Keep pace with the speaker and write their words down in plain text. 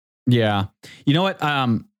Yeah. You know what?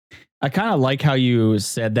 I kind of like how you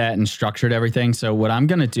said that and structured everything. So what I'm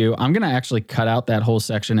going to do, I'm going to actually cut out that whole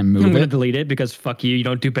section and move I'm going to it. delete it because fuck you. You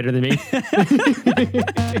don't do better than me.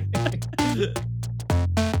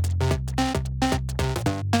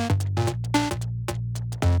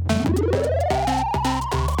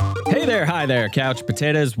 Hey there. Hi there, Couch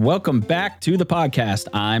Potatoes. Welcome back to the podcast.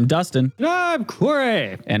 I'm Dustin. I'm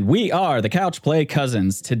Corey. And we are the Couch Play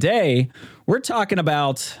Cousins. Today, we're talking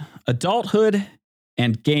about adulthood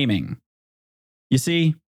and gaming. You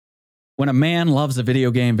see, when a man loves a video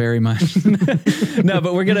game very much. No,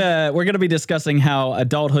 but we're gonna be discussing how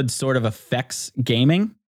adulthood sort of affects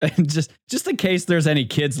gaming. just in case there's any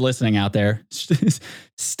kids listening out there,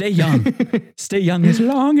 stay young. Stay young as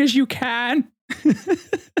long as you can.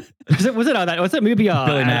 What's that movie?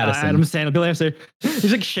 Billy Madison. Adam Sandler. Billy Madison.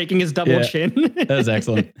 He's like shaking his double chin. That was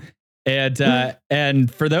excellent.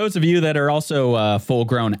 And for those of you that are also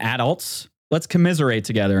full-grown adults, let's commiserate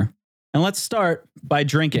together. And let's start by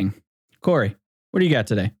drinking. Corey, what do you got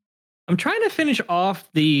today? I'm trying to finish off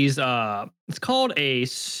these. It's called a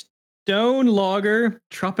Stone Lager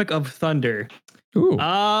Tropic of Thunder. Ooh.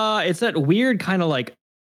 It's that weird kind of like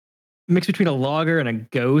mix between a lager and a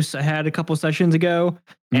ghost I had a couple sessions ago.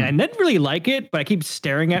 And I didn't really like it, but I keep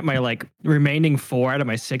staring at my like remaining 4 out of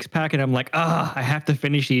my 6-pack, and I'm like, I have to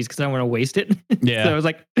finish these because I don't want to waste it. Yeah. So I was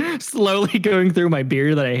like slowly going through my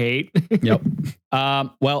beer that I hate. Yep.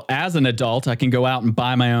 Well, as an adult, I can go out and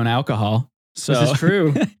buy my own alcohol. So this is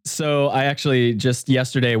true. So I actually just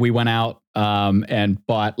yesterday we went out and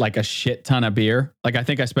bought like a shit ton of beer. Like I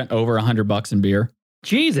think I spent over $100 in beer.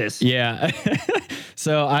 Jesus. Yeah.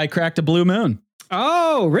 So I cracked a Blue Moon.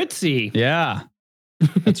 Oh, ritzy. Yeah.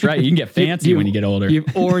 That's right. You can get fancy when you get older. You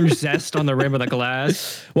have orange zest on the rim of the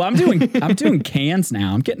glass. Well, I'm doing cans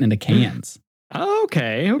now. I'm getting into cans.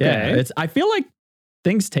 Okay. Yeah, I feel like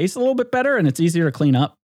things taste a little bit better and it's easier to clean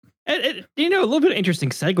up. A little bit of interesting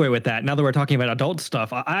segue with that. Now that we're talking about adult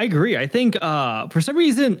stuff, I agree. I think for some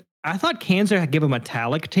reason, I thought cans give a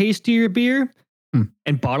metallic taste to your beer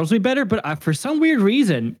and bottles would be better. But for some weird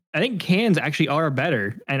reason, I think cans actually are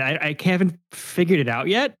better. And I haven't figured it out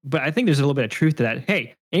yet. But I think there's a little bit of truth to that.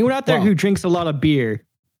 Hey, anyone out there who drinks a lot of beer,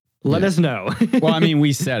 let us know. Well, I mean,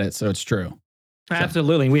 we said it, so it's true.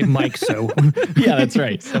 Absolutely. We have mics, so. Yeah, that's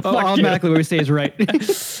right. So automatically what we say is right.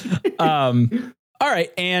 All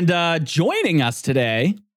right. And joining us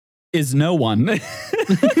today is no one.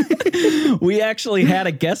 We actually had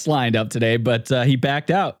a guest lined up today, but he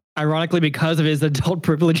backed out. Ironically, because of his adult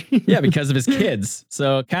privilege. Yeah, because of his kids.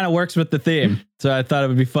 So it kind of works with the theme. So I thought it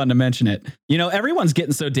would be fun to mention it. You know, everyone's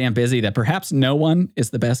getting so damn busy that perhaps no one is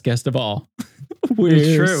the best guest of all.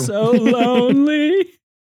 We're so lonely.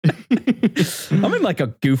 I'm in like a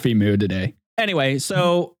goofy mood today. Anyway,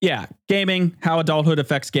 so yeah, gaming, how adulthood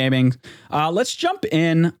affects gaming. Let's jump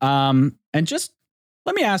in and just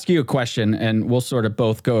let me ask you a question and we'll sort of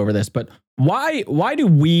both go over this. But why do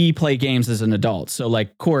we play games as an adult? So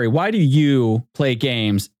like, Corey, why do you play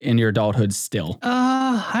games in your adulthood still?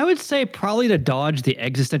 I would say probably to dodge the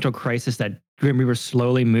existential crisis that Grim Reaper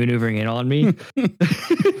slowly maneuvering in on me.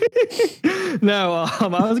 No, I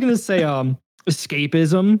was going to say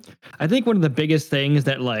escapism. I think one of the biggest things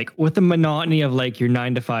that like with the monotony of like your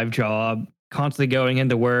 9-to-5 job, constantly going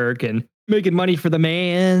into work and making money for the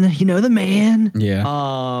man, the man.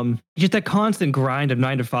 Yeah. Just that constant grind of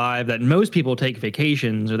 9-to-5 that most people take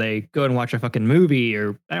vacations or they go and watch a fucking movie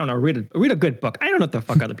or I don't know, read a good book. I don't know what the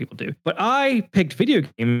fuck other people do, but I picked video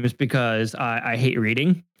games because I hate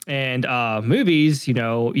reading. And movies, you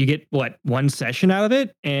get one session out of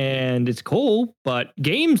it and it's cool. But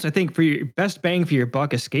games, I think for your best bang for your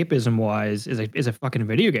buck, escapism wise, is a fucking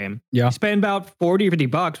video game. Yeah. You spend about $40 or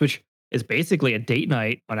 $50, which is basically a date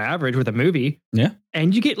night on average with a movie. Yeah.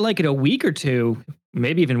 And you get like in a week or two,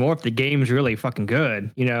 maybe even more if the game's really fucking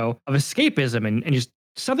good, of escapism and just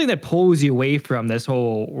something that pulls you away from this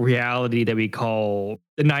whole reality that we call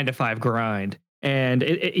the 9-to-5 grind. And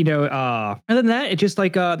other than that, it's just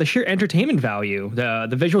like the sheer entertainment value, the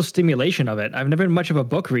visual stimulation of it. I've never been much of a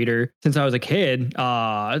book reader since I was a kid.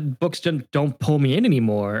 Books don't pull me in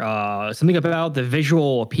anymore. Something about the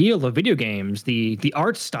visual appeal of video games, the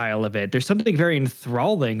art style of it. There's something very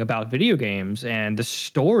enthralling about video games and the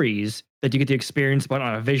stories that you get to experience, but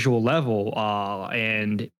on a visual level.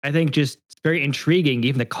 And I think just very intriguing,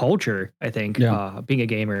 even the culture, I think, being a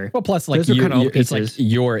gamer. Well, plus like it's like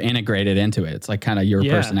you're integrated into it. It's like kind of your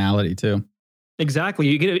personality too. Exactly.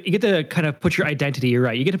 You get to kind of put your identity. You're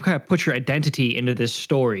right. You get to kind of put your identity into this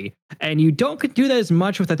story, and you don't do that as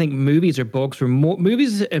much with I think movies or books. Where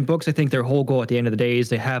movies and books, I think their whole goal at the end of the day is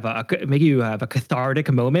they have make you have a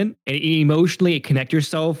cathartic moment and emotionally connect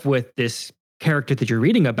yourself with this character that you're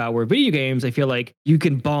reading about. Where video games, I feel like you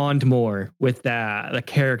can bond more with the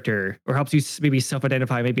character, or helps you maybe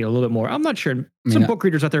self-identify maybe a little bit more. I'm not sure. Some book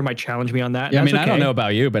readers out there might challenge me on that. Yeah, I mean, I don't know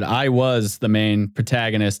about you, but I was the main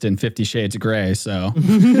protagonist in 50 Shades of Grey, so.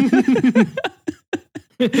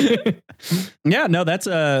 Yeah, no, that's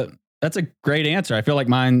a great answer. I feel like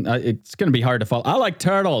mine, it's going to be hard to follow. I like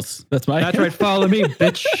turtles. That's right. Follow me,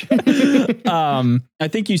 bitch. I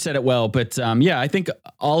think you said it well, but yeah, I think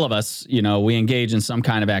all of us, we engage in some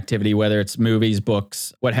kind of activity, whether it's movies,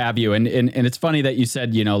 books, what have you. And it's funny that you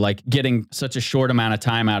said, like getting such a short amount of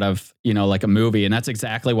time out of, like a movie. And that's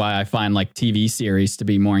exactly why I find like TV series to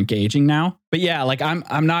be more engaging now. But yeah, like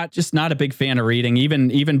I'm not a big fan of reading.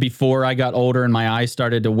 Even before I got older and my eyes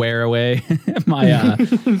started to wear away, my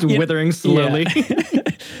withering slowly. Yeah.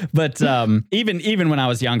 But even when I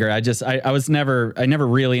was younger, I never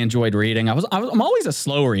really enjoyed reading. I'm always a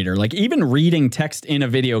slow reader. Like even reading text in a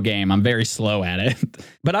video game, I'm very slow at it.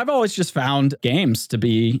 But I've always just found games to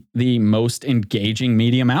be the most engaging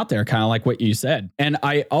medium out there, kind of like what you said. And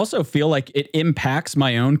I also feel like it impacts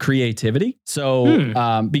my own creativity.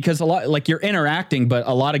 So because a lot, like you're interacting, but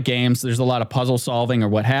a lot of games, there's a lot of puzzle solving or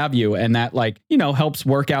what have you. And that helps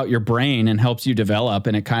work out your brain and helps you develop.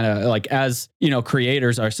 And it kind of like, as,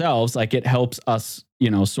 creators ourselves, like it helps us,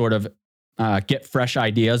 sort of get fresh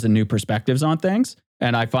ideas and new perspectives on things.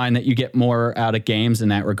 And I find that you get more out of games in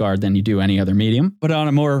that regard than you do any other medium. But on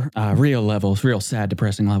a more real level, real sad,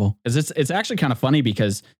 depressing level, because it's actually kind of funny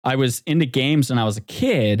because I was into games when I was a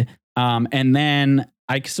kid. And then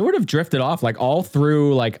I sort of drifted off like all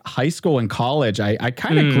through like high school and college. I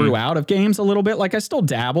kind of grew out of games a little bit. Like I still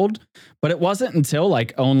dabbled, but it wasn't until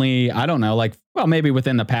like only, I don't know, like, well, maybe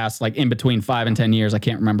within the past, like in between 5 and 10 years, I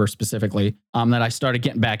can't remember specifically, that I started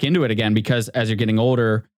getting back into it again, because as you're getting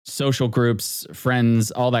older, social groups,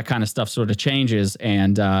 friends, all that kind of stuff sort of changes,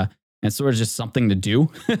 and sort of just something to do.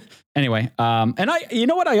 Anyway. And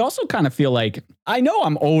I also kind of feel like, I know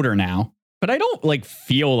I'm older now, but I don't like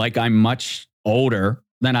feel like I'm much older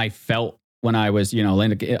than I felt when I was,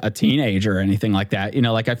 a teenager or anything like that.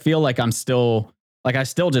 Like I feel like I'm still, like I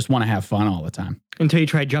still just want to have fun all the time. Until you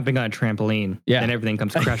try jumping on a trampoline. Yeah. And everything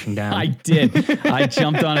comes crashing down. I did. I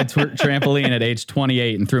jumped on a trampoline at age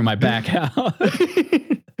 28 and threw my back out.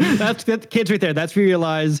 That's kids right there. That's where you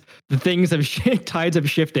realize the tides have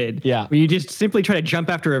shifted. Yeah. When you just simply try to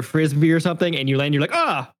jump after a frisbee or something and you land, you're like,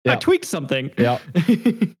 I tweaked something. Yeah.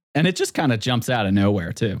 And it just kind of jumps out of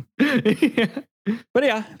nowhere too. Yeah. But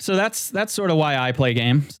yeah, so that's sort of why I play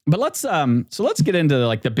games. But let's get into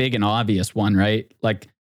like the big and obvious one, right? Like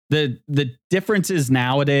the differences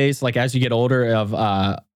nowadays, like as you get older, of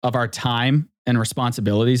our time and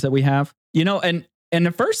responsibilities that we have. And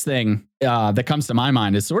the first thing that comes to my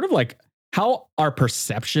mind is sort of like how our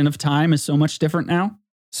perception of time is so much different now.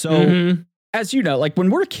 So as you know, like when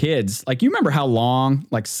we're kids, like you remember how long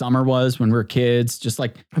like summer was when we were kids, just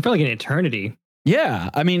like I felt like an eternity. Yeah.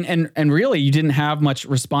 I mean, and really you didn't have much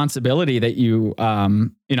responsibility that you,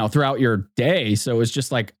 throughout your day. So it was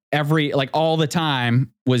just like all the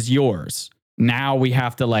time was yours. Now we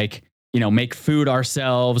have to make food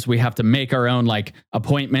ourselves. We have to make our own like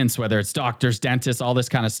appointments, whether it's doctors, dentists, all this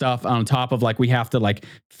kind of stuff, on top of like, we have to like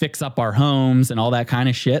fix up our homes and all that kind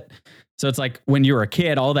of shit. So it's like when you were a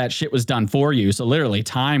kid, all that shit was done for you. So literally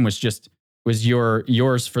time was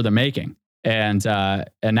yours for the making. And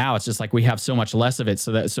now it's just like we have so much less of it,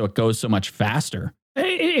 so it goes so much faster.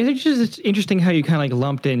 It's interesting how you kind of like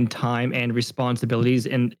lumped in time and responsibilities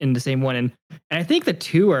in the same one, and I think the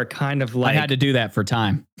two are kind of like I had to do that for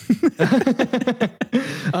time.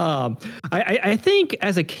 I think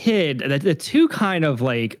as a kid, the two kind of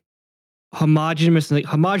like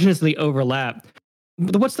homogeneously overlap.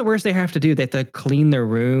 What's the worst they have to do? They have to clean their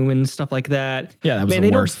room and stuff like that. Yeah, that was the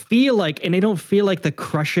worst. They don't feel like the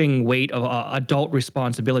crushing weight of adult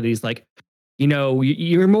responsibilities, like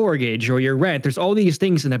your mortgage or your rent. There's all these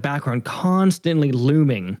things in the background constantly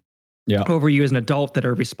looming over you as an adult that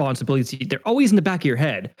are responsibilities. They're always in the back of your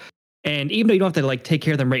head. And even though you don't have to like take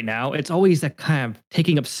care of them right now, it's always that kind of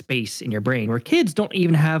taking up space in your brain, where kids don't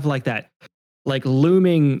even have like that, like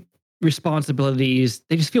looming responsibilities.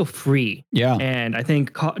 They just feel free. Yeah. And I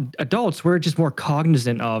think adults, we're just more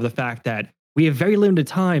cognizant of the fact that we have very limited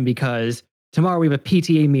time, because tomorrow we have a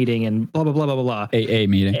PTA meeting and blah, blah, blah, blah, blah. AA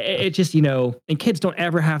meeting. It just, and kids don't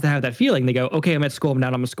ever have to have that feeling. They go, okay, I'm at school. Now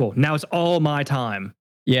I'm at school. Now it's all my time.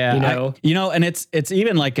 Yeah, and it's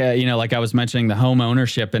even like like I was mentioning the home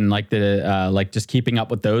ownership and like the like just keeping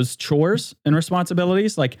up with those chores and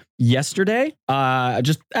responsibilities. Like yesterday,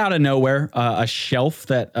 just out of nowhere, a shelf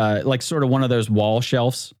that like sort of one of those wall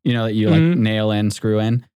shelves, that you like nail in, screw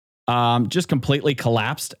in, just completely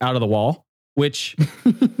collapsed out of the wall, which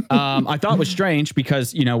I thought was strange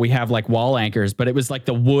because we have like wall anchors, but it was like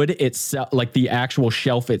the wood itself, like the actual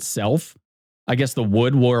shelf itself. I guess the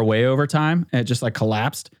wood wore away over time and it just like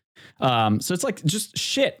collapsed. So it's like just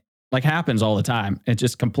shit like happens all the time. It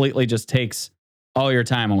just completely just takes all your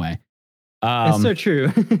time away. That's so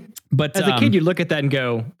true. But as a kid, you look at that and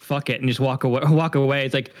go, fuck it, and just walk away.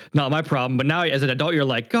 It's like, not my problem. But now as an adult, you're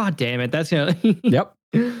like, God damn it. That's, Yep.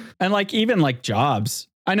 And like, even like jobs,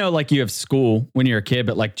 I know like you have school when you're a kid,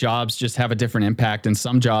 but like jobs just have a different impact. And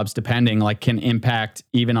some jobs, depending, like can impact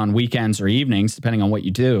even on weekends or evenings, depending on what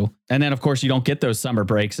you do. And then of course you don't get those summer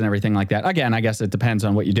breaks and everything like that. Again, I guess it depends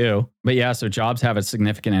on what you do, but yeah, so jobs have a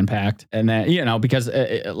significant impact. And then, because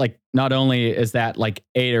like not only is that like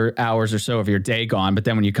 8 hours or so of your day gone, but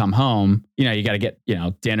then when you come home, you got to get,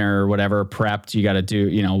 dinner or whatever prepped, you got to do,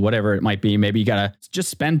 whatever it might be. Maybe you got to just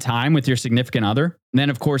spend time with your significant other. And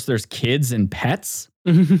then of course there's kids and pets.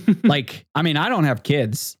 Like, I mean, I don't have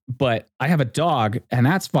kids, but I have a dog and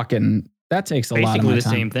that takes a lot of my time. Basically the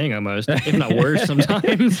same thing almost, if not worse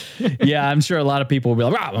sometimes. Yeah, I'm sure a lot of people will be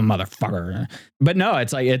like, motherfucker. But no,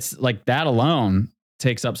 it's like that alone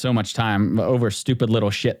takes up so much time over stupid little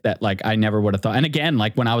shit that like I never would have thought. And again,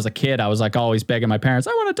 like when I was a kid, I was like always begging my parents,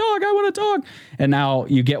 I want a dog. And now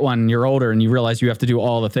you get one, you're older and you realize you have to do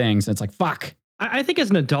all the things. And it's like, fuck. I think as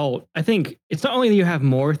an adult, I think it's not only that you have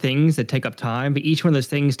more things that take up time, but each one of those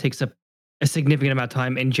things takes up a significant amount of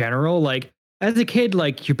time in general. Like as a kid,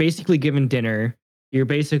 like you're basically given dinner, you're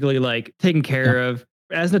basically like taken care of.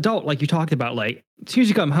 As an adult, like you talked about, like as soon as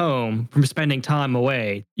you come home from spending time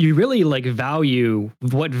away, you really like value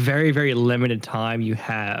what very, very limited time you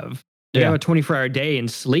have. You have a 24-hour day and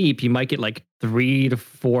sleep, you might get like 3 to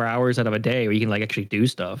 4 hours out of a day where you can like actually do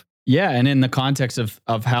stuff. Yeah, and in the context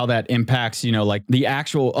of how that impacts, like the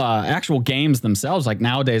actual games themselves, like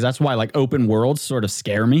nowadays, that's why like open worlds sort of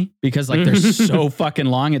scare me because like they're so fucking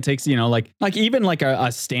long. It takes, like even like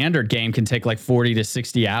a standard game can take like 40 to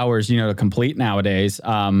 60 hours, to complete nowadays.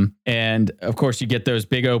 And of course you get those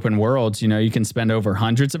big open worlds, you can spend over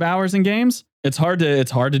hundreds of hours in games. It's hard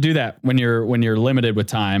to do that when you're limited with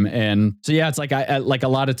time. And so, yeah, it's like I like a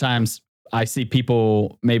lot of times I see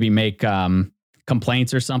people maybe make,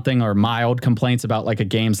 complaints or something, or mild complaints about like a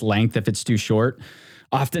game's length if it's too short.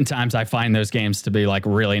 Oftentimes I find those games to be like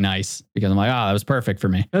really nice because I'm like, that was perfect for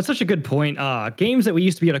me. That's such a good point. Games that we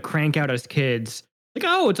used to be able to crank out as kids, like,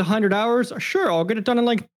 it's 100 hours. Sure, I'll get it done in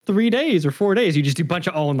like 3 days or 4 days. You just do a bunch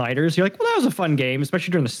of all-nighters. You're like, well, that was a fun game,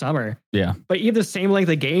 especially during the summer. Yeah. But you have the same length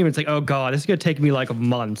of game. It's like, oh God, this is going to take me like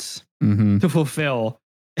months to fulfill.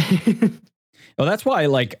 Well, that's why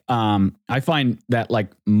like I find that like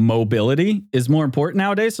mobility is more important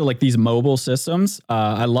nowadays. So like these mobile systems,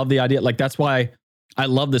 I love the idea. Like that's why I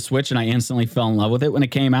love the Switch and I instantly fell in love with it when it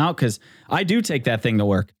came out because I do take that thing to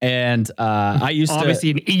work. And I used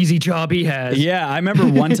obviously an easy job he has. Yeah, I remember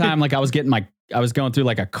one time like I was going through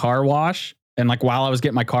like a car wash. And like while I was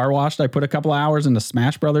getting my car washed, I put a couple of hours into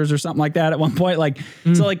Smash Brothers or something like that at one point. Like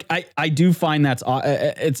so like I do find that's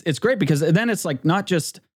it's great because then it's like not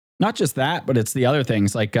just that, but it's the other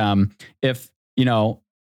things like if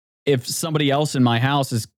somebody else in my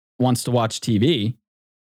house wants to watch TV,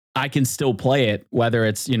 I can still play it, whether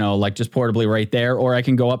it's, like just portably right there, or I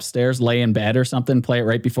can go upstairs, lay in bed or something, play it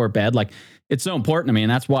right before bed. Like it's so important to me.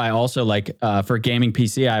 And that's why I also like for gaming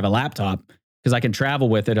PC, I have a laptop because I can travel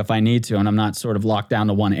with it if I need to. And I'm not sort of locked down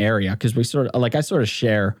to one area because I sort of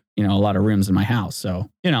share, a lot of rooms in my house. So,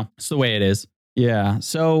 it's the way it is. Yeah.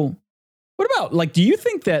 So what about like, do you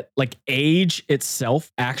think that like age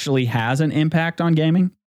itself actually has an impact on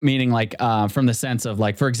gaming? Meaning like from the sense of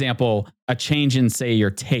like, for example, a change in say your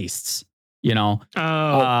tastes, like,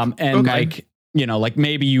 like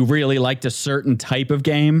maybe you really liked a certain type of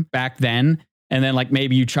game back then. And then like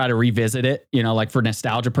maybe you try to revisit it, like for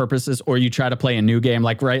nostalgia purposes, or you try to play a new game,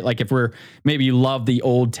 like, right. Like if maybe you love the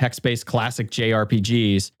old text-based classic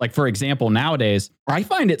JRPGs, like for example, nowadays, I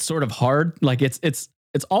find it sort of hard. Like it's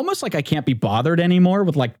almost like I can't be bothered anymore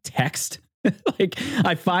with like text. Like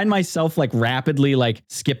I find myself like rapidly like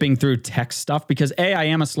skipping through text stuff because I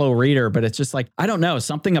am a slow reader, but it's just like, I don't know,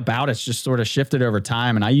 something about it's just sort of shifted over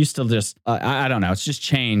time. And I used to just, I don't know, it's just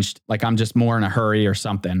changed. Like I'm just more in a hurry or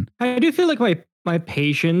something. I do feel like my my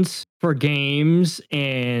patience for games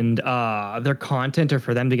and their content, or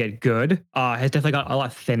for them to get good, has definitely got a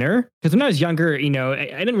lot thinner. Because when I was younger, I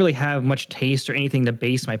didn't really have much taste or anything to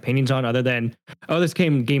base my opinions on, other than, oh, this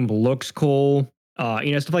game looks cool,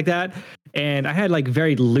 stuff like that. And I had like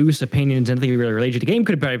very loose opinions, and nothing really related to the game.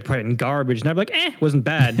 Could have been in garbage, and I'd be like, wasn't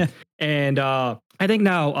bad. And I think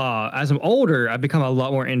now, as I'm older, I've become a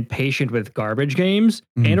lot more impatient with garbage games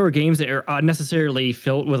and or games that are unnecessarily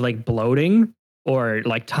filled with like bloating or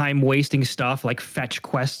like time wasting stuff, like fetch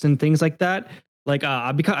quests and things like that. Like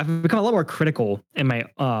I've become a lot more critical in my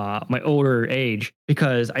my older age,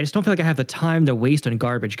 because I just don't feel like I have the time to waste on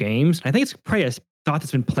garbage games. I think it's probably a thought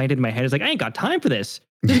that's been planted in my head. Is like, I ain't got time for this.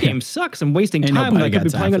 This game sucks. I'm wasting time when I could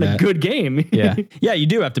be playing on a good game. Yeah. You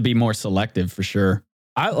do have to be more selective for sure.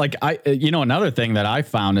 Another thing that I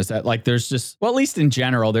found is that like there's just, well, at least in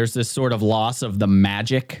general, there's this sort of loss of the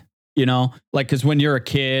magic, like, because when you're a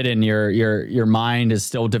kid and your mind is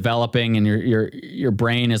still developing and your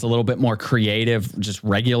brain is a little bit more creative just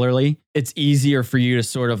regularly, it's easier for you to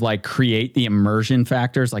sort of like create the immersion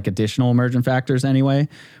factors, like additional immersion factors anyway.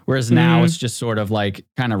 Whereas now it's just sort of like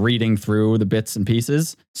kind of reading through the bits and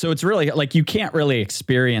pieces. So it's really like you can't really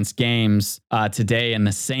experience games today in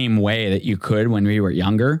the same way that you could when we were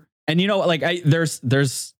younger. And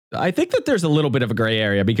I think that there's a little bit of a gray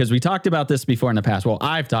area, because we talked about this before in the past. Well,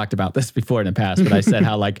 I've talked about this before in the past, but I said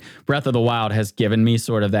how like Breath of the Wild has given me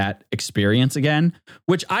sort of that experience again,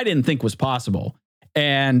 which I didn't think was possible.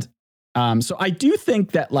 And so I do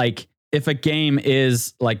think that like if a game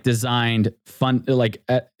is like designed fundamentally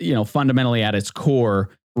at its core,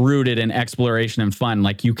 rooted in exploration and fun,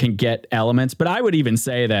 like you can get elements. But I would even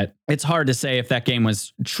say that it's hard to say if that game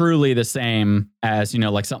was truly the same as,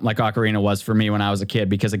 like something like Ocarina was for me when I was a kid,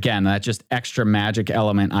 because again, that just extra magic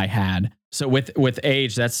element I had. So with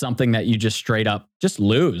age, that's something that you just straight up just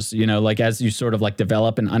lose, like as you sort of like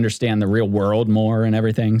develop and understand the real world more and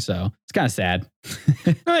everything. So it's kind of sad.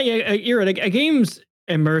 Yeah, you're right. A game's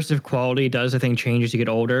immersive quality does, I think, change as you get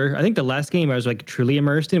older. I think the last game I was like truly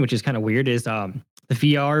immersed in, which is kind of weird, is the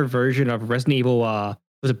VR version of Resident Evil. Was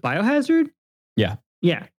it Biohazard? Yeah.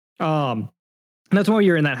 And that's when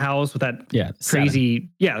you're in that house with that crazy,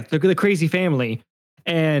 the crazy family.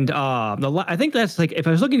 And I think that's like, if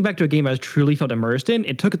I was looking back to a game I was truly felt immersed in,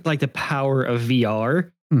 it took like the power of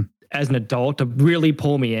VR as an adult to really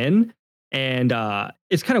pull me in. And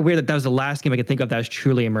it's kind of weird that was the last game I could think of that I was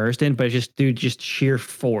truly immersed in, but it's just sheer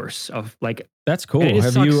force of like. That's cool.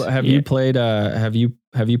 Have you played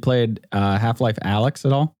Half-Life Alyx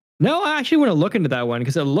at all? No, I actually want to look into that one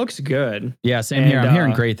because it looks good. Yeah, same here. I'm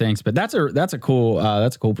hearing great things, but that's a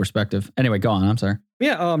cool perspective. Anyway, go on. I'm sorry.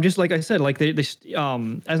 Yeah, just like I said, like as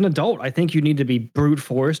an adult, I think you need to be brute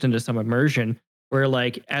forced into some immersion. Where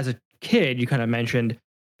like as a kid, you kind of mentioned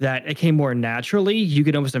that it came more naturally. You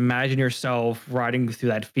could almost imagine yourself riding through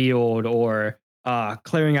that field or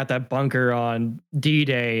clearing out that bunker on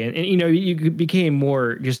D-Day, and you became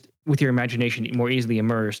more just with your imagination more easily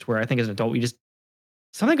immersed. Where I think as an adult, you just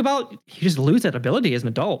lose that ability as an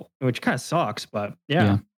adult, which kind of sucks. But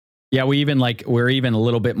yeah. We're even a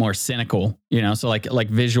little bit more cynical, so like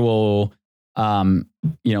visual,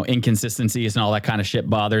 inconsistencies and all that kind of shit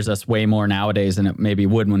bothers us way more nowadays than it maybe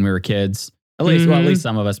would when we were kids. At least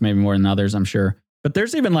some of us, maybe more than others, I'm sure. But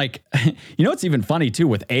there's even like, what's even funny too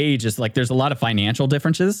with age is like, there's a lot of financial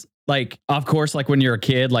differences. Like, of course, like when you're a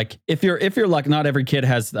kid, like if you're like, not every kid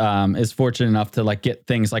is fortunate enough to like get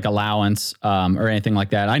things like allowance, or anything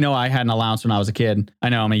like that. I know I had an allowance when I was a kid. I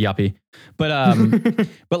know I'm a yuppie, but,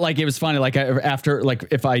 but like, it was funny. Like after, like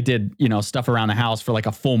if I did, stuff around the house for like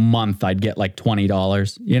a full month, I'd get like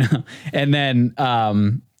 $20, and then,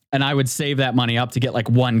 and I would save that money up to get like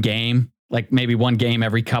one game. Like maybe one game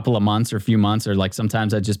every couple of months or a few months, or like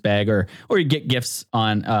sometimes I'd just beg or you get gifts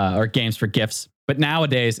on or games for gifts. But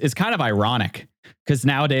nowadays it's kind of ironic because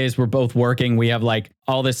nowadays we're both working. We have like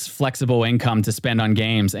all this flexible income to spend on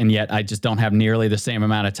games, and yet I just don't have nearly the same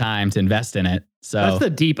amount of time to invest in it. So that's the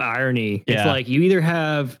deep irony. Yeah. It's like you either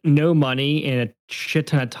have no money and a shit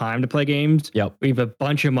ton of time to play games. Yep. Or you have a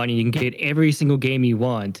bunch of money. You can get every single game you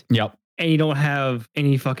want. Yep. And you don't have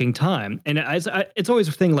any fucking time. And it's always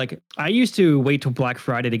a thing. Like I used to wait till Black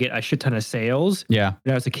Friday to get a shit ton of sales. Yeah.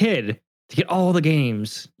 When I was a kid to get all the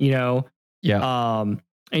games, Yeah.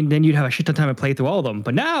 And then you'd have a shit ton of time to play through all of them.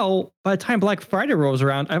 But now, by the time Black Friday rolls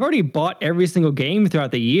around, I've already bought every single game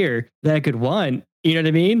throughout the year that I could want. You know what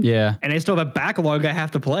I mean? Yeah. And I still have a backlog I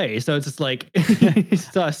have to play. So it's just like, it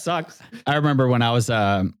sucks. I remember when I was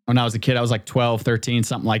a kid, I was like 12, 13,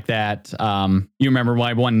 something like that. You remember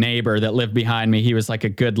my one neighbor that lived behind me. He was like a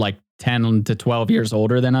good, like 10 to 12 years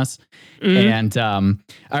older than us. And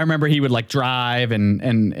I remember he would like drive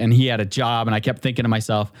and he had a job, and I kept thinking to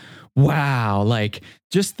myself, wow, like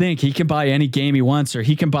just think he can buy any game he wants, or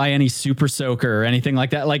he can buy any Super Soaker or anything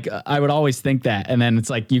like that. Like I would always think that. And then it's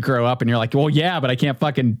like you grow up and you're like, well, yeah, but I can't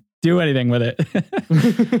fucking do anything with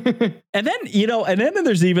it. And then, and then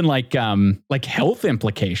there's even like health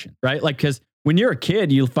implication, right? Like, cause when you're a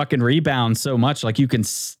kid, you fucking rebound so much. Like you can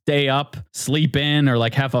stay up, sleep in, or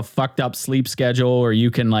like have a fucked up sleep schedule, or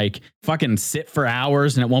you can like fucking sit for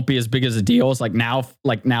hours and it won't be as big as a deal. It's like now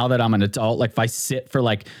that I'm an adult, like if I sit for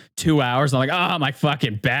like 2 hours, I'm like, oh, my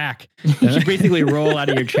fucking back. You basically roll out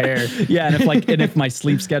of your chair. Yeah. And if my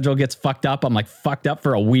sleep schedule gets fucked up, I'm like fucked up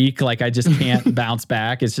for a week. Like I just can't bounce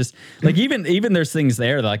back. It's just like, even there's things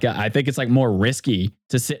there that like, I think it's like more risky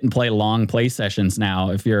to sit and play long play sessions now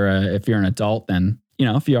if you're an adult than,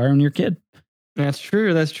 if you are when you're a kid. That's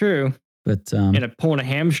true. But and pulling a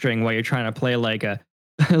hamstring while you're trying to play like a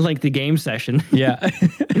lengthy game session. Yeah.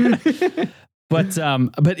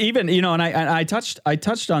 But even, and I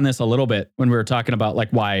touched on this a little bit when we were talking about like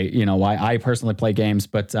why I personally play games,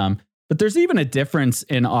 but there's even a difference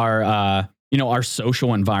in our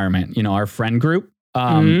social environment, our friend group.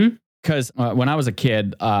 Because when I was a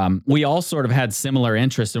kid, we all sort of had similar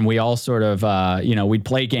interests, and we all sort of, we'd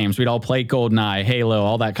play games. We'd all play GoldenEye, Halo,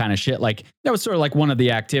 all that kind of shit. Like that was sort of like one of the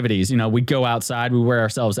activities. We'd go outside, we'd wear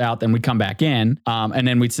ourselves out, then we'd come back in, and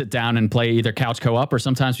then we'd sit down and play either couch co-op, or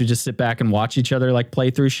sometimes we just sit back and watch each other like play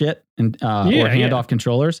through shit and or hand off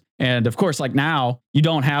controllers. And of course, like now you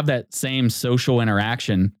don't have that same social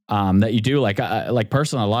interaction that you do. Like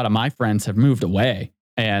personally, a lot of my friends have moved away.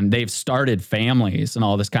 And they've started families and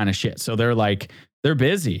all this kind of shit. So they're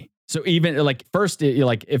busy. So even like first,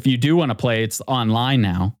 like if you do want to play, it's online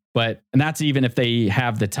now. And that's even if they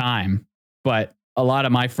have the time. But a lot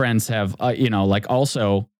of my friends have, like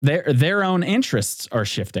also their own interests are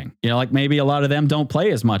shifting. Like maybe a lot of them don't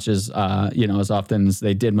play as much as, as often as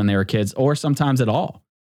they did when they were kids, or sometimes at all.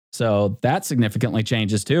 So that significantly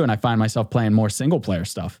changes too. And I find myself playing more single player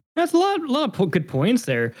stuff. That's a lot of good points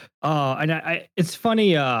there. And it's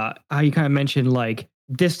funny how you kind of mentioned like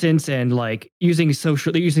distance and like using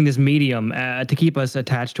this medium to keep us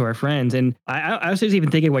attached to our friends. And I was just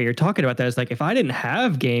even thinking while you're talking about that, it's like if I didn't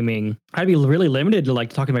have gaming, I'd be really limited to like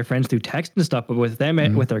talking to my friends through text and stuff. But with them,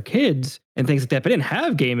 with their kids and things like that, if I didn't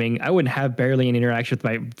have gaming, I wouldn't have barely any interaction with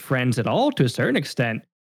my friends at all to a certain extent,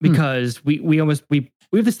 because we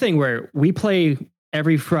have this thing where we play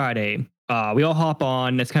every Friday. We all hop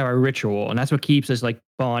on. That's kind of our ritual, and that's what keeps us like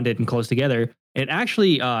bonded and close together. And it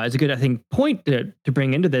actually is a good, I think, point to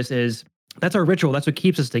bring into this is that's our ritual. That's what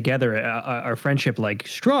keeps us together. Our friendship like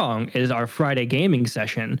strong is our Friday gaming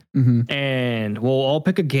session, and we'll all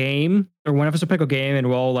pick a game, or one of us will pick a game, and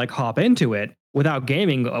we'll all like hop into it. Without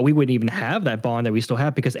gaming, we wouldn't even have that bond that we still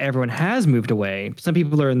have, because everyone has moved away. Some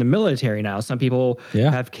people are in the military now. Some people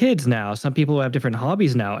have kids now. Some people have different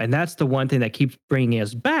hobbies now. And that's the one thing that keeps bringing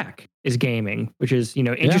us back is gaming, which is,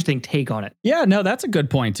 interesting take on it. Yeah, no, that's a good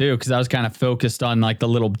point too, because I was kind of focused on like the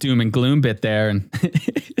little doom and gloom bit there. And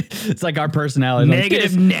it's like our personality.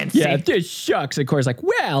 Negative Nancy. Yeah, this shucks. Of course, like,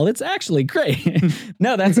 well, it's actually great.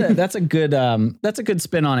 No, that's a good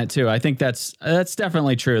spin on it too. I think that's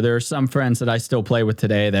definitely true. There are some friends that I still play with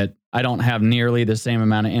today that I don't have nearly the same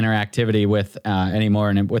amount of interactivity with anymore.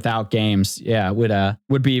 And without games,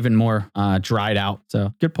 would be even more dried out.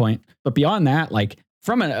 So good point. But beyond that, like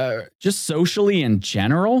from just socially in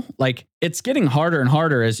general, like it's getting harder and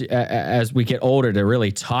harder as we get older to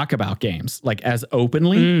really talk about games like as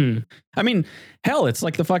openly. I mean, hell, it's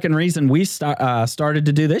like the fucking reason we started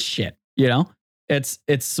to do this shit.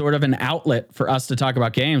 It's sort of an outlet for us to talk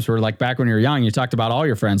about games. Where like back when you were young, you talked about all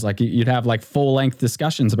your friends. Like you'd have like full length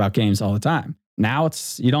discussions about games all the time. Now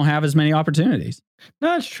you don't have as many opportunities.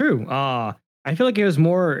 No, that's true. I feel like it was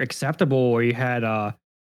more acceptable where you had,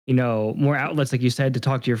 more outlets, like you said, to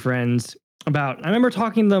talk to your friends about. I remember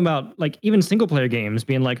talking to them about like even single player games,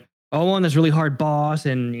 being like, oh, on this really hard boss,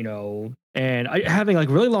 and having like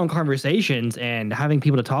really long conversations and having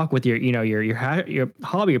people to talk with your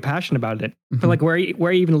hobby, you're passionate about it. But like where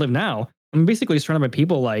I even live now, I'm basically surrounded by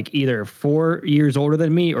people like either 4 years older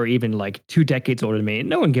than me or even like 2 decades older than me.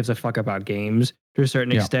 No one gives a fuck about games to a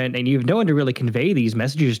certain extent, and you have no one to really convey these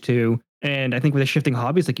messages to. And I think with the shifting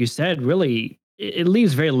hobbies, like you said, really it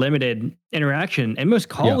leaves very limited interaction. And most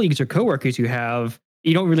colleagues or coworkers you have,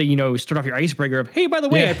 you don't really, start off your icebreaker of, hey, by the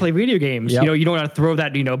way, I play video games. You don't want to throw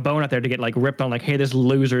that, bone out there to get like ripped on, like, hey, this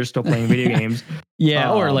loser is still playing video games.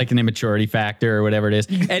 Or like an immaturity factor or whatever it is.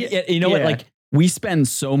 And you know what? Like we spend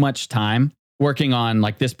so much time working on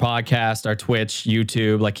like this podcast, our Twitch,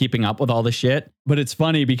 YouTube, like keeping up with all the shit. But it's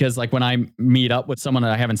funny because like when I meet up with someone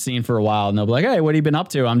that I haven't seen for a while and they'll be like, hey, what have you been up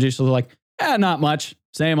to? I'm just like, not much.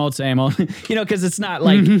 Same old, because it's not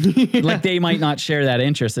like like they might not share that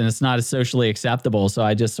interest and it's not as socially acceptable. So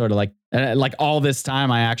I just sort of like all this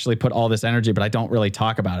time, I actually put all this energy, but I don't really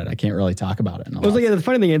talk about it. I can't really talk about it. I was like, the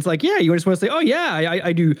funny thing is like, yeah, you just want to say, oh yeah,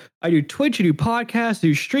 I do Twitch, I do podcasts, I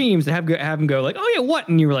do streams, and have them go like, oh yeah, what?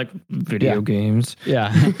 And you were like, video games.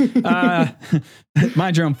 Yeah.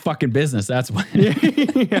 Mind your own fucking business. That's what.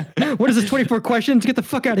 Yeah. What is this? 24 questions? Get the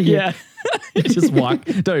fuck out of here. Yeah. Just walk.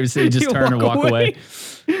 Don't even say. Just turn and walk away.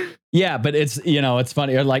 Yeah, but it's it's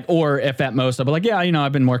funny. Or if at most I'll be like, yeah,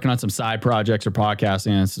 I've been working on some side projects or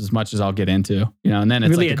podcasting. And it's as much as I'll get into. And then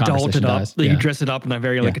it's really like the conversation dies. You dress it up in a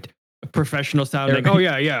very like a professional sound. Like, oh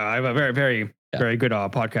yeah, I have a very very very good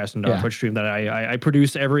podcast and Twitch stream that I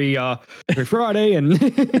produce every Friday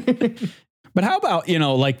and. But how about,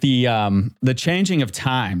 like the changing of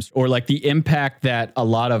times or like the impact that a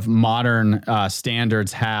lot of modern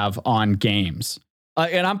standards have on games?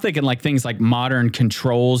 And I'm thinking like things like modern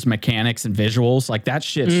controls, mechanics, and visuals. Like that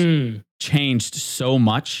shit's changed so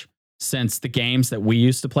much since the games that we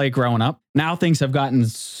used to play growing up. Now things have gotten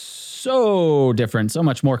so different, so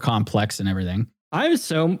much more complex and everything. I'm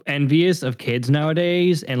so envious of kids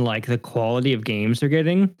nowadays and like the quality of games they're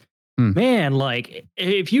getting. Man, like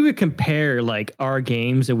if you would compare like our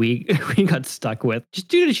games that we got stuck with, just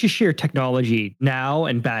due to sheer technology now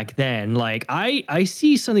and back then, like I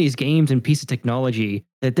see some of these games and pieces of technology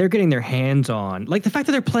that they're getting their hands on, like the fact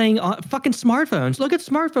that they're playing on fucking smartphones. Look at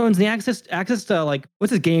smartphones and the access to like what's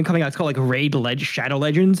this game coming out? It's called like Shadow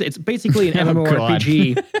Legends. It's basically an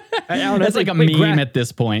MMORPG. I don't know, that's like a meme at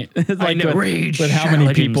this point. It's like I know, Rage. But how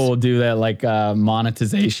many people do that like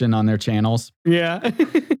monetization on their channels? Yeah.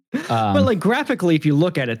 But like graphically, if you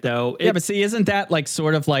look at it though, but see, isn't that like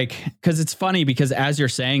sort of like, because it's funny because as you're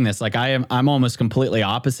saying this, like I'm almost completely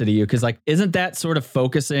opposite of you because like isn't that sort of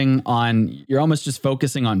you're almost just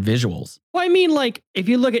focusing on visuals? Well, I mean, like if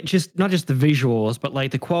you look at just not just the visuals, but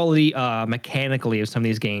like the quality mechanically of some of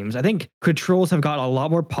these games, I think controls have got a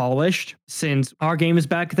lot more polished since our games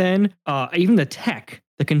back then. Even the tech.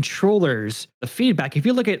 The controllers, the feedback. If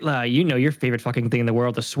you look at, your favorite fucking thing in the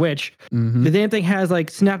world, the Switch, the damn thing has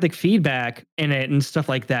like synaptic feedback in it and stuff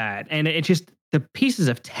like that. And it's just the pieces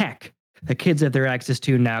of tech the kids have their access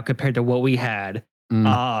to now compared to what we had. We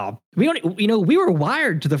don't, we were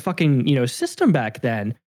wired to the fucking, system back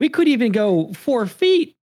then. We could even go 4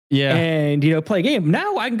 feet. Yeah. And, play a game.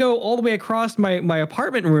 Now I can go all the way across my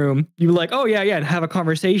apartment room. You like, oh, yeah, and have a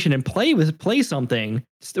conversation and play something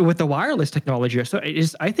with the wireless technology. So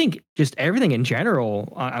I think just everything in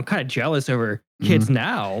general, I'm kind of jealous over kids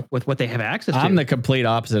now with what they have access to. I'm the complete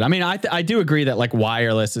opposite. I mean, I do agree that like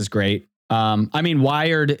wireless is great. I mean,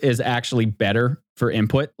 wired is actually better for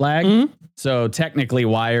input lag. So technically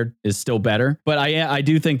wired is still better, but I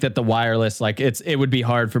do think that the wireless, like it would be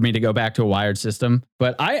hard for me to go back to a wired system,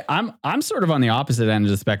 but I'm sort of on the opposite end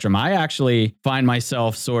of the spectrum. I actually find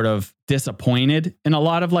myself sort of disappointed in a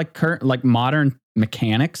lot of like current, like modern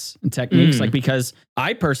mechanics and techniques, like, because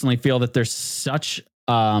I personally feel that there's such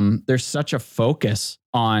a focus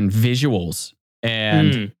on visuals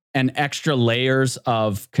and extra layers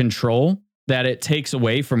of control that it takes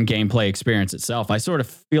away from gameplay experience itself. I sort of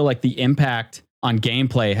feel like the impact on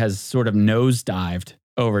gameplay has sort of nosedived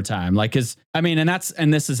over time. Like,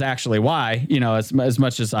 and this is actually why, as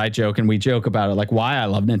much as I joke and we joke about it, like why I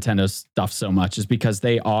love Nintendo stuff so much is because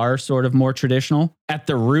they are sort of more traditional. At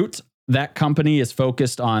the root, that company is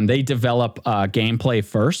focused on, they develop gameplay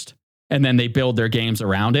first. And then they build their games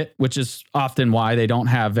around it, which is often why they don't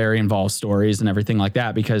have very involved stories and everything like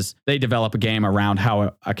that, because they develop a game around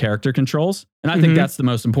how a character controls. And I think that's the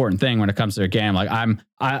most important thing when it comes to a game. Like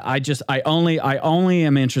I only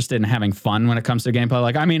am interested in having fun when it comes to gameplay.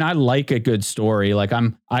 Like, I mean, I like a good story. Like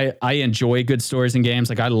I enjoy good stories in games.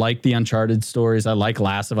 Like I like the Uncharted stories. I like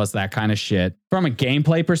Last of Us, that kind of shit. From a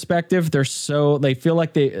gameplay perspective, they feel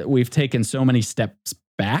like we've taken so many steps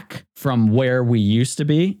back from where we used to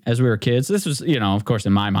be as we were kids. This was, of course,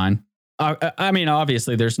 in my mind. I mean,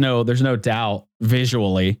 obviously, there's no doubt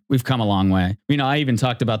visually we've come a long way. I even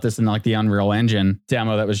talked about this in like the Unreal Engine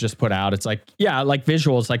demo that was just put out. It's like, yeah, like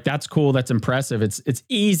visuals, like that's cool, that's impressive. It's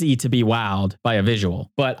easy to be wowed by a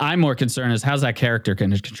visual. But I'm more concerned is how's that character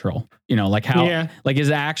going to control? Like how, like, is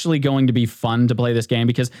it actually going to be fun to play this game?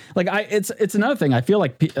 Because like it's another thing. I feel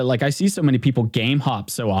like I see so many people game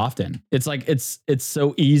hop so often. It's like it's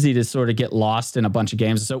so easy to sort of get lost in a bunch of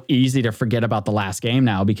games. It's so easy to forget about the last game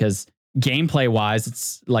now because gameplay wise,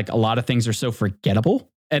 it's like a lot of things are so forgettable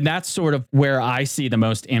And that's sort of where I see the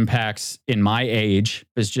most impacts in my age,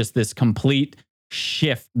 is just this complete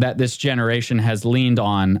shift that this generation has leaned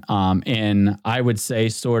on. In, I would say,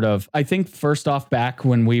 sort of, I think first off, back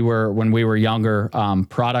when we were younger,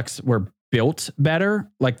 products were built better,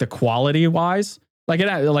 like the quality wise,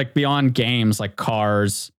 like beyond games, like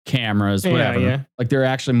cars, cameras, whatever. Yeah. Like they're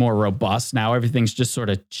actually more robust. Now everything's just sort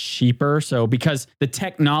of cheaper. So because the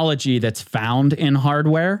technology that's found in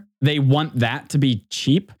hardware, they want that to be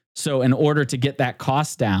cheap. So in order to get that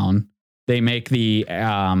cost down, they make the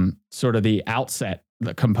sort of the outset,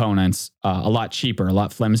 the components a lot cheaper, a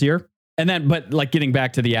lot flimsier. And then, but like getting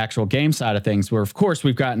back to the actual game side of things, where of course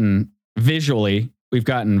we've gotten very,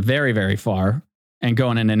 very far. And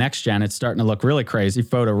going into next gen, it's starting to look really crazy,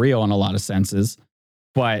 photoreal in a lot of senses.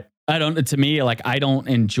 But I don't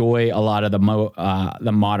enjoy a lot of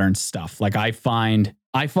the modern stuff. Like I find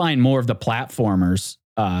more of the platformers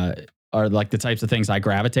are like the types of things I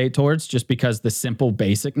gravitate towards, just because the simple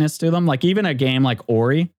basicness to them. Like even a game like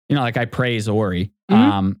Ori, like I praise Ori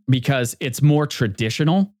because it's more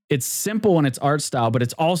traditional. It's simple in its art style, but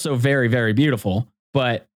it's also very, very beautiful.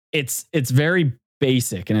 But it's very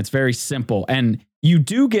basic and it's very simple. And you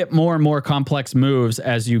do get more and more complex moves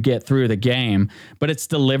as you get through the game, but it's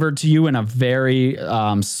delivered to you in a very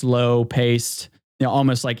slow paced,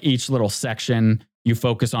 almost like each little section you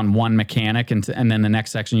focus on one mechanic, and then the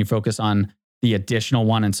next section you focus on the additional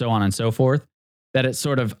one, and so on and so forth. That it's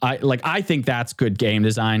sort of, I think that's good game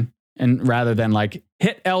design. And rather than like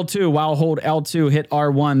hit L2 while hold L2, hit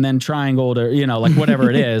R1, then triangle to, like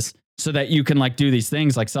whatever it is, so that you can like do these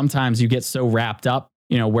things. Like sometimes you get so wrapped up,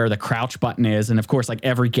 where the crouch button is. And of course, like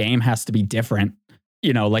every game has to be different.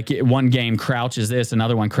 Like one game crouches this,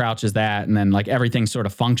 another one crouches that. And then like everything sort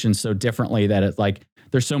of functions so differently that it's like,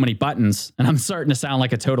 there's so many buttons, and I'm starting to sound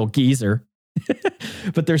like a total geezer,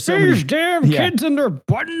 but there's so many damn kids and their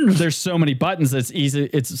buttons. There's so many buttons.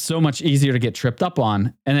 It's so much easier to get tripped up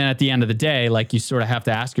on. And then at the end of the day, like you sort of have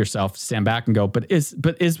to ask yourself, stand back and go, but is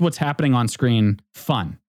what's happening on screen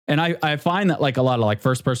fun? And I find that like a lot of like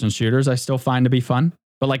first person shooters, I still find to be fun.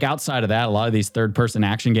 But like outside of that, a lot of these third person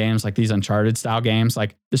action games, like these Uncharted style games,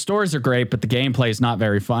 like the stories are great, but the gameplay is not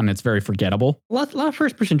very fun. It's very forgettable. A lot of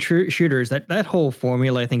first person shooters, that whole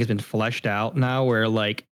formula I think has been fleshed out now, where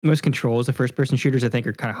like most controls of first person shooters I think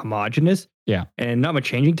are kind of homogenous. Yeah. And not much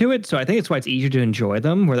changing to it. So I think it's why it's easier to enjoy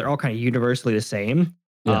them, where they're all kind of universally the same.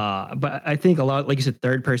 Yeah. But I think a lot, like you said,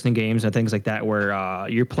 third person games and things like that, where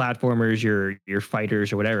your platformers, your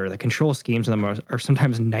fighters or whatever, the control schemes of them are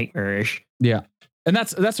sometimes nightmarish. Yeah. And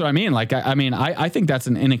that's what I mean. Like, I think that's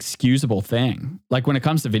an inexcusable thing. Like when it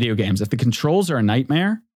comes to video games, if the controls are a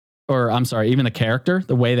nightmare, or I'm sorry, even the character,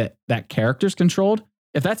 the way that character's controlled,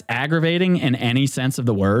 if that's aggravating in any sense of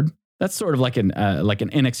the word, that's sort of like an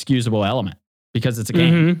inexcusable element, because it's a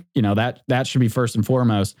game. That should be first and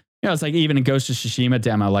foremost. It's like even in Ghost of Tsushima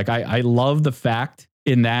demo, like I love the fact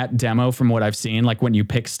in that demo, from what I've seen, like when you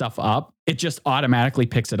pick stuff up, it just automatically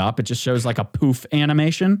picks it up. It just shows like a poof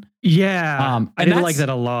animation. Yeah. I did like that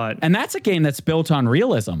a lot. And that's a game that's built on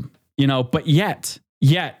realism, but yet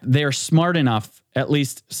they're smart enough, at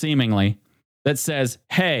least seemingly, that says,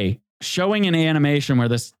 hey, showing an animation where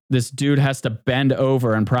this dude has to bend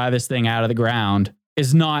over and pry this thing out of the ground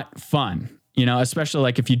is not fun, especially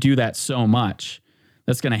like if you do that so much,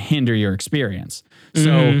 that's going to hinder your experience.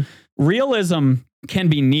 So realism can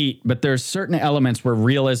be neat, but there's certain elements where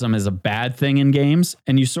realism is a bad thing in games,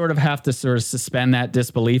 and you sort of have to sort of suspend that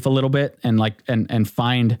disbelief a little bit and like and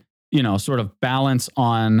find, sort of balance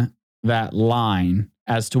on that line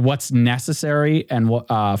as to what's necessary and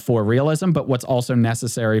what for realism, but what's also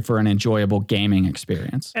necessary for an enjoyable gaming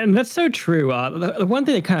experience. And that's so true. The one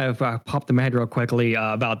thing that kind of popped in my head real quickly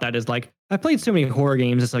about that is like, I played so many horror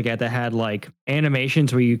games and stuff like that had like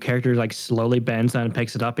animations where your character like slowly bends down and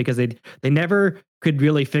picks it up, because they never could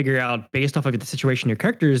really figure out, based off of the situation your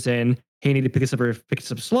character is in, hey, you need to pick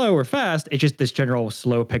this up slow or fast. It's just this general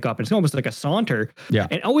slow pickup. It's almost like a saunter. Yeah.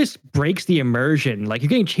 And it always breaks the immersion. Like you're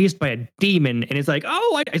getting chased by a demon, and it's like,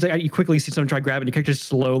 it's like you quickly see someone try to grab it, and your character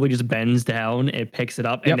slowly just bends down and picks it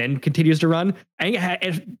up and then continues to run.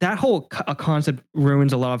 And that whole concept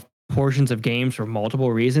ruins a lot of portions of games for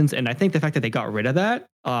multiple reasons. And I think the fact that they got rid of that,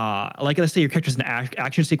 like let's say your character's in an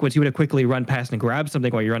action sequence, you would have quickly run past and grab something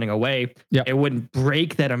while you're running away. Yeah. It wouldn't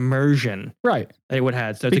break that immersion. Right. They would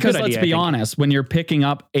have. So it's because a good let's idea, be honest, when you're picking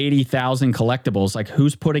up 80,000 collectibles, like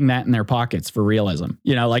who's putting that in their pockets for realism?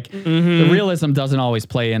 The realism doesn't always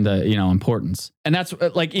play into, importance. And that's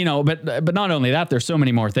like, but not only that, there's so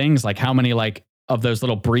many more things, like how many like of those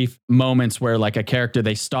little brief moments where like a character,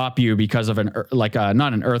 they stop you because of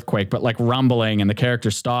not an earthquake, but like rumbling, and the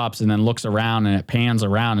character stops and then looks around and it pans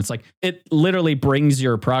around. It's like, it literally brings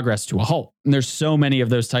your progress to a halt. And there's so many of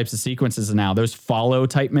those types of sequences now, those follow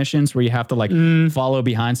type missions where you have to like follow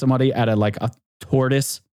behind somebody at a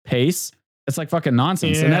tortoise pace. It's like fucking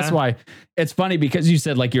nonsense. Yeah. And that's why it's funny, because you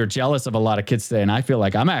said like you're jealous of a lot of kids today. And I feel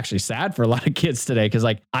like I'm actually sad for a lot of kids today, because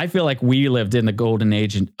like I feel like we lived in the golden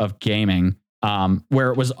age of gaming,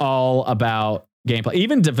 where it was all about gameplay.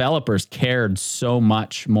 Even developers cared so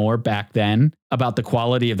much more back then about the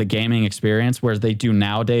quality of the gaming experience, whereas they do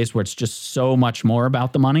nowadays, where it's just so much more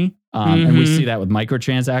about the money. And we see that with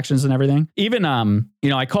microtransactions and everything. Even,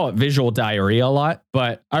 I call it visual diarrhea a lot,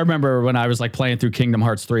 but I remember when I was like playing through Kingdom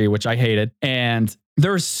Hearts 3, which I hated, and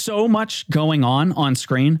there's so much going on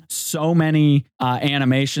screen, so many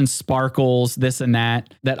animations, sparkles, this and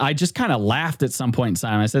that I just kind of laughed at some point in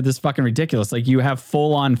time. I said, this is fucking ridiculous. Like, you have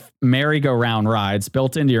full on merry-go-round rides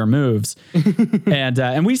built into your moves.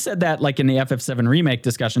 And we said that like in the FF7 remake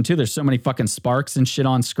discussion too. There's so many fucking sparks and shit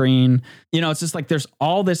on screen. It's just like there's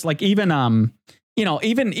all this, like even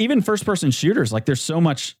even first person shooters, like there's so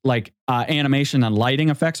much like animation and lighting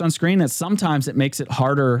effects on screen that sometimes it makes it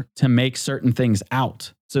harder to make certain things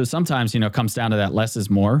out. So sometimes, it comes down to that less is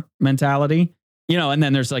more mentality, and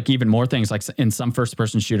then there's like even more things like in some first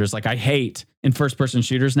person shooters. Like I hate in first person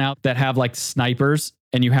shooters now that have like snipers,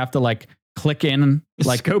 and you have to like click in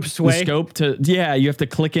like scope sway. You have to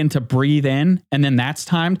click in to breathe in, and then that's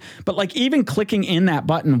timed. But like even clicking in that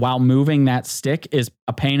button while moving that stick is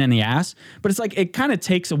a pain in the ass. But it's like it kind of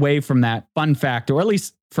takes away from that fun factor, or at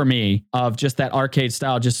least for me, of just that arcade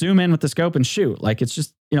style. Just zoom in with the scope and shoot. Like it's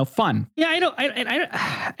just fun. Yeah,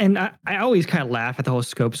 I always kind of laugh at the whole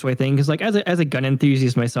scope sway thing, because like as a gun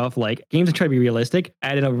enthusiast myself, like games that try to be realistic,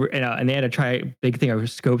 and they had to try a big thing of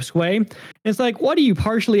scope sway. And it's like, what are you,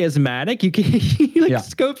 partially asthmatic? You can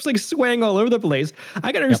scopes like swaying all over the place.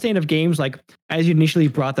 I can understand if games like as you initially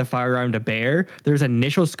brought the firearm to bear, there's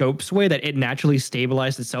initial scope sway that it naturally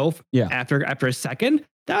stabilized itself after a second.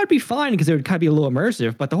 That would be fine, because it would kind of be a little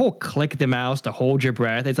immersive, but the whole click the mouse to hold your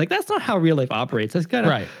breath, it's like, that's not how real life operates. That's kind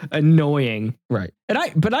of annoying. Right.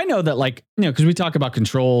 But I know that like, because we talk about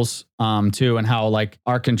controls too, and how like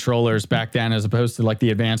our controllers back then, as opposed to like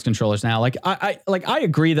the advanced controllers now, like I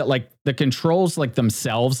agree that like the controls like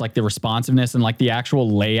themselves, like the responsiveness and like the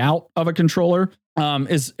actual layout of a controller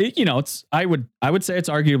it's I would say it's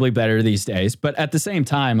arguably better these days. But at the same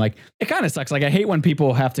time, like it kind of sucks. Like I hate when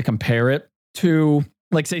people have to compare it to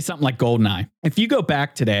like say something like GoldenEye. If you go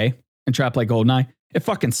back today and try to play GoldenEye, it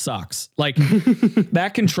fucking sucks. Like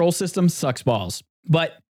that control system sucks balls.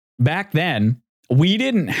 But back then, we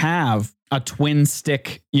didn't have a twin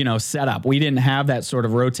stick, setup. We didn't have that sort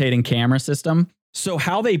of rotating camera system. So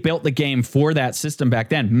how they built the game for that system back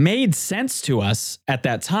then made sense to us at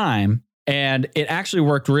that time. And it actually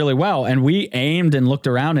worked really well. And we aimed and looked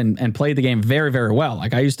around and played the game very, very well.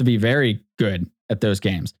 Like I used to be very good at those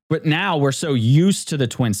games. But now we're so used to the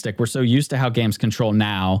twin stick. We're so used to how games control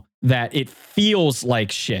now that it feels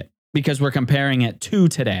like shit, because we're comparing it to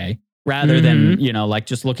today rather than, like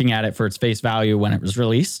just looking at it for its face value when it was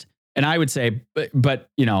released. And I would say, but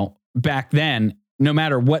back then, no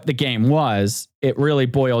matter what the game was, it really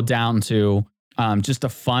boiled down to just a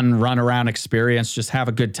fun run around experience, just have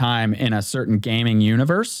a good time in a certain gaming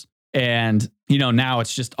universe. And, now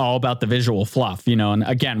it's just all about the visual fluff, and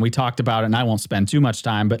again, we talked about it and I won't spend too much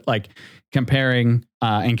time, but like comparing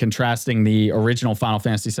and contrasting the original Final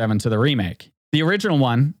Fantasy VII to the remake. The original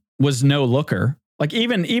one was no looker. Like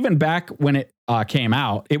even back when it came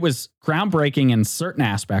out, it was groundbreaking in certain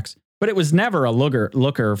aspects, but it was never a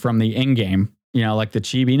looker from the in-game, like the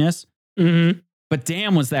chibiness. Mm-hmm. But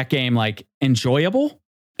damn, was that game like enjoyable?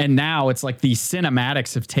 And now it's like the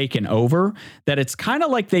cinematics have taken over, that it's kind of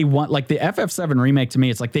like they want, like the FF7 remake to me,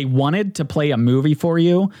 it's like they wanted to play a movie for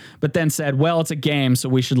you, but then said, well, it's a game, so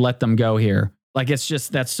we should let them go here. Like, it's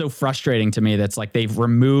just, that's so frustrating to me. That's like they've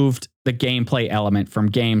removed the gameplay element from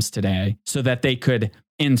games today so that they could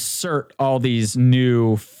insert all these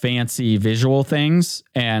new fancy visual things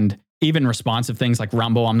and even responsive things like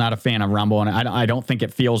Rumble. I'm not a fan of Rumble, and I don't think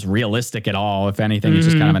it feels realistic at all. If anything, it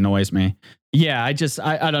just kind of annoys me. Yeah,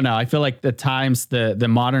 I don't know. I feel like the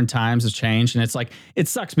modern times have changed, and it's like, it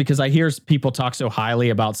sucks because I hear people talk so highly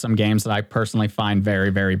about some games that I personally find very,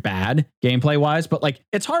 very bad gameplay wise, but like,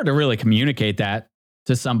 it's hard to really communicate that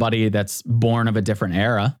to somebody that's born of a different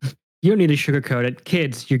era. You don't need to sugarcoat it.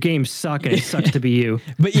 Kids, your games suck and it sucks to be you.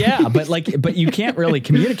 But yeah, but you can't really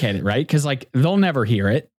communicate it, right? Because like they'll never hear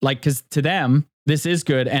it. Like, because to them, this is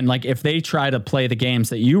good. And like if they try to play the games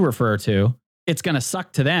that you refer to, it's going to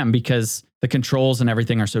suck to them because the controls and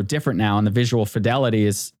everything are so different now, and the visual fidelity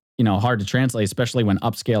is, hard to translate, especially when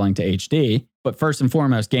upscaling to HD. But first and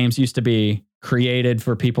foremost, games used to be created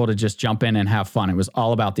for people to just jump in and have fun. It was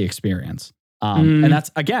all about the experience. And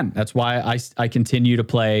that's why I continue to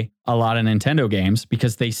play a lot of Nintendo games,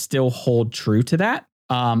 because they still hold true to that.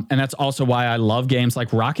 And that's also why I love games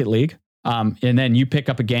like Rocket League. And then you pick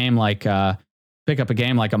up a game like a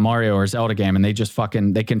Mario or Zelda game, and they just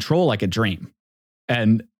they control like a dream,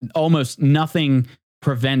 and almost nothing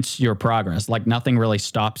prevents your progress. Like nothing really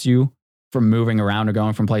stops you from moving around or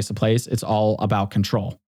going from place to place. It's all about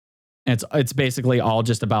control. And it's basically all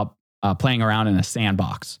just about playing around in a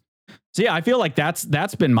sandbox. So yeah, I feel like that's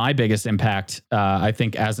been my biggest impact. I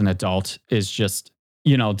think as an adult is just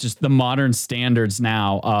the modern standards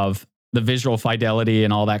now of the visual fidelity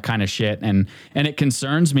and all that kind of shit. And it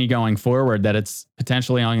concerns me going forward that it's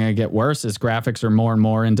potentially only going to get worse as graphics are more and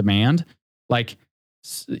more in demand. Like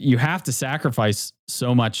you have to sacrifice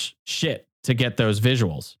so much shit to get those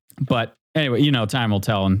visuals. But anyway, time will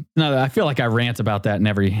tell. And no, I feel like I rant about that in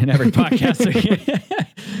every podcast.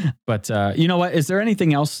 But you know what? Is there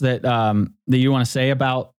anything else that you want to say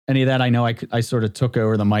about any of that? I know I sort of took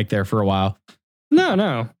over the mic there for a while.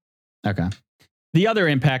 No. Okay. The other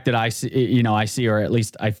impact that I see, or at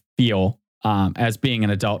least I feel as being an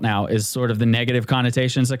adult now, is sort of the negative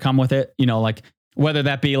connotations that come with it. Like whether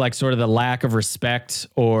that be like sort of the lack of respect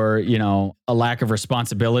or, a lack of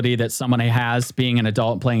responsibility that someone has being an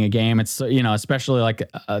adult and playing a game. It's, especially like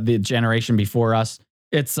the generation before us.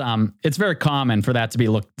 It's very common for that to be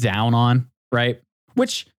looked down on, right?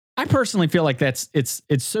 Which I personally feel like it's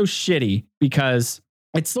so shitty, because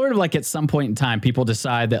it's sort of like at some point in time, people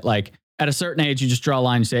decide that like at a certain age, you just draw a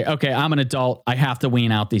line and say, okay, I'm an adult. I have to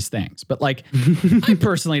wean out these things. But like, I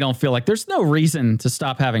personally don't feel like there's no reason to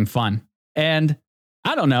stop having fun. And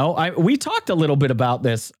I don't know. We talked a little bit about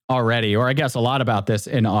this already, or I guess a lot about this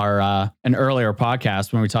in our an earlier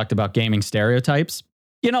podcast when we talked about gaming stereotypes.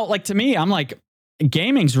 Like to me, I'm like,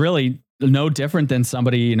 gaming's really no different than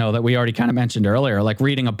somebody, that we already kind of mentioned earlier, like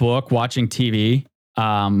reading a book, watching TV,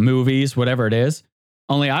 movies, whatever it is.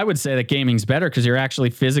 Only I would say that gaming's better because you're actually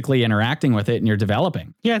physically interacting with it and you're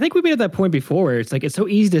developing. Yeah, I think we've been at that point before where it's like, it's so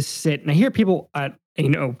easy to sit, and I hear people at,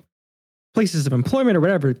 places of employment or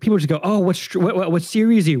whatever, people just go, oh, what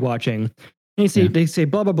series are you watching? And they say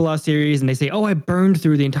blah, blah, blah series. And they say, oh, I burned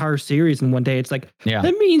through the entire series in one day. It's like,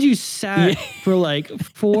 that means you sat for like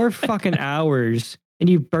 4 fucking hours and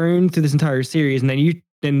you burned through this entire series. And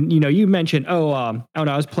then you mentioned, I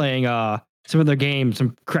was playing some of their games,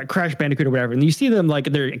 some Crash Bandicoot or whatever. And you see them like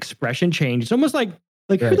their expression change. It's almost like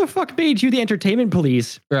who the fuck made you the entertainment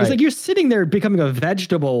police? Right. It's like you're sitting there becoming a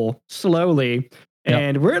vegetable slowly.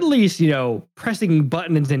 And we're at least, pressing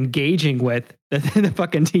buttons, engaging with the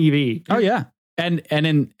fucking TV. Oh yeah. And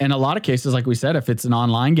in a lot of cases, like we said, if it's an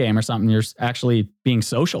online game or something, you're actually being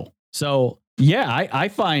social. So yeah, I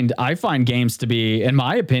find games to be, in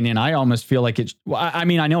my opinion, I almost feel like it's, I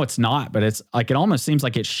mean, I know it's not, but it's like, it almost seems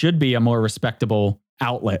like it should be a more respectable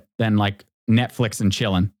outlet than like Netflix and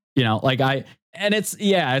chilling, and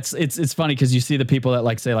it's funny because you see the people that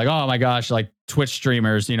like say like, oh my gosh, like Twitch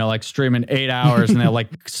streamers, like streaming 8 hours and they'll like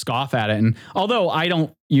scoff at it. And although I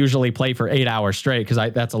don't usually play for 8 hours straight because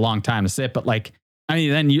that's a long time to sit, but like, I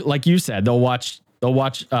mean, then like you said,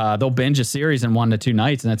 they'll binge a series in 1 to 2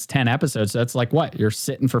 nights, and that's 10 episodes. So that's like what? You're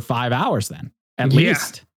sitting for 5 hours then at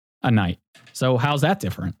least a night. So how's that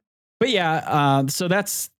different? But yeah, so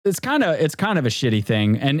it's kind of a shitty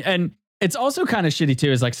thing. And it's also kind of shitty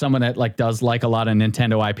too, is like someone that like does like a lot of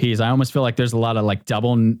Nintendo IPs. I almost feel like there's a lot of like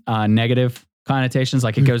double negative connotations.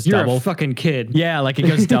 Like it goes You're double. A fucking kid. Yeah, like it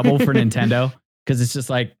goes double for Nintendo. Because it's just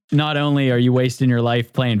like, not only are you wasting your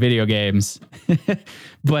life playing video games,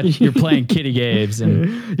 but you're playing kiddie games.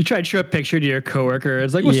 And you try to show a picture to your coworker.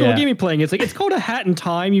 It's like, what game are you playing? It's like, it's called A Hat in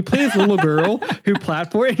Time. You play this little girl who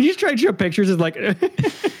platform, and you just try to show pictures. It's like, and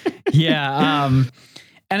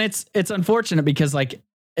it's unfortunate because like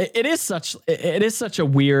it is such a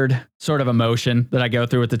weird sort of emotion that I go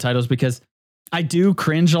through with the titles, because I do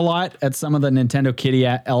cringe a lot at some of the Nintendo kiddie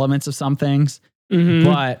elements of some things,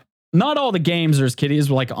 but not all the games are as kiddies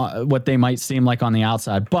like what they might seem like on the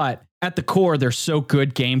outside. But at the core, they're so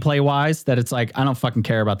good gameplay wise that it's like, I don't fucking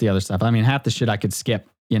care about the other stuff. I mean, half the shit I could skip,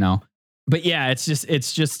 but yeah,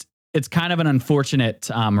 it's kind of an unfortunate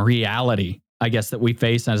reality, I guess, that we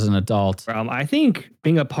face as an adult. I think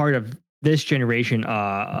being a part of this generation,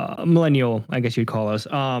 millennial, I guess you'd call us,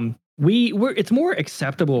 it's more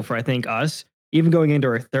acceptable for, I think, us even going into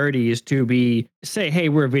our 30s to say, hey,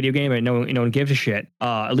 we're a video game and no one gives a shit,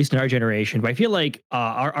 at least in our generation. But I feel like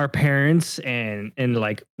our parents and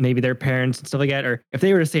like maybe their parents and stuff like that, or if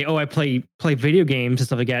they were to say, oh, I play video games and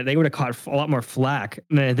stuff like that, they would have caught a lot more flack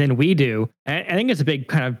than we do. And I think it's a big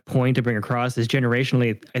kind of point to bring across is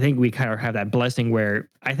generationally, I think we kind of have that blessing where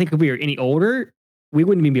I think if we were any older, we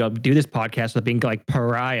wouldn't even be able to do this podcast without being like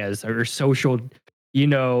pariahs or social,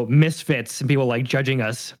 misfits and people like judging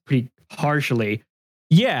us pretty harshly.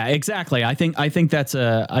 Yeah, exactly. I think that's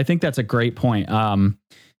a great point. And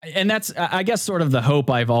that's, I guess, sort of the hope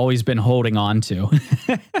I've always been holding on to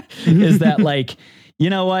is that, like, you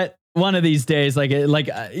know what, one of these days, like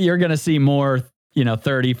you're going to see more,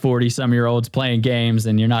 30, 40 some year olds playing games,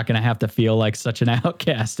 and you're not going to have to feel like such an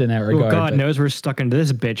outcast in that regard. Well, God knows we're stuck into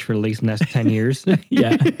this bitch for at least the next 10 years.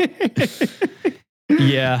 Yeah.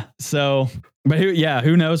 Yeah. So, but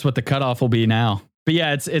who knows what the cutoff will be now? But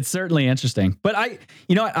yeah, it's certainly interesting. But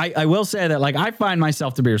I will say that, like, I find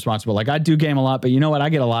myself to be responsible. Like, I do game a lot, but you know what? I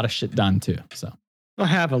get a lot of shit done too. So I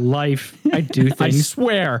have a life. I do things. I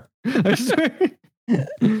swear.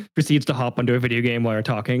 Proceeds to hop onto a video game while we're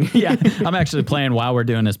talking. Yeah, I'm actually playing while we're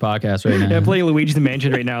doing this podcast right now. Yeah, I'm playing Luigi's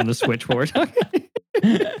Mansion right now on the Switch for it.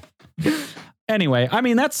 Anyway, I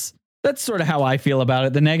mean, that's sort of how I feel about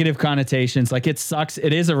it. The negative connotations, like, it sucks.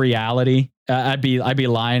 It is a reality. I'd be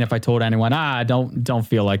lying if I told anyone, don't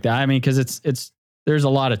feel like that. I mean, because it's there's a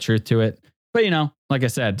lot of truth to it. But like I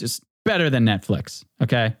said, just better than Netflix.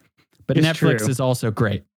 Okay, but it's Netflix true. Is also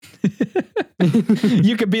great.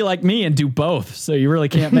 You could be like me and do both, so you really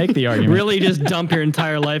can't make the argument. Really, just dump your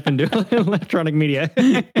entire life into electronic media.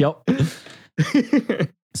 Yep.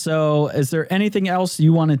 So, is there anything else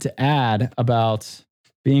you wanted to add about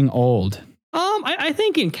being old? I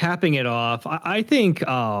think in capping it off, I think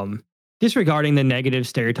disregarding the negative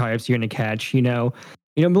stereotypes you're going to catch,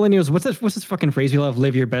 millennials, what's this fucking phrase we love?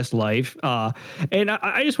 Live your best life. And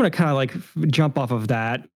I just want to kind of like jump off of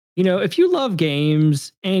that. If you love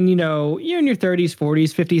games and, you're in your 30s,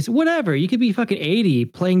 40s, 50s, whatever, you could be fucking 80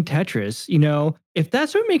 playing Tetris, if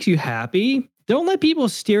that's what makes you happy, don't let people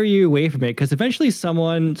steer you away from it, because eventually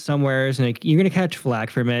someone somewhere is like, you're going to catch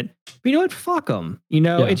flack from it. But you know what? Fuck them.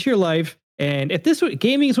 It's your life. And if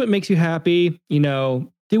gaming is what makes you happy,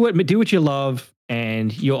 do what you love,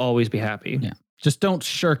 and you'll always be happy. Yeah. Just don't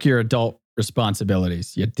shirk your adult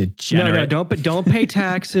responsibilities, you degenerate. No, don't pay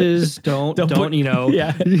taxes. don't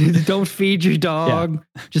feed your dog.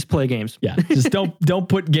 Yeah. Just play games. Yeah. Just don't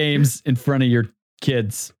put games in front of your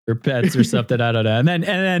kids or pets or something. I don't know. And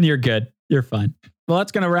then you're good. You're fine. Well,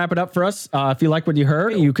 that's going to wrap it up for us. If you like what you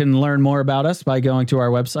heard, you can learn more about us by going to our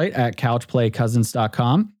website at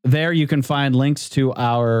couchplaycousins.com. There you can find links to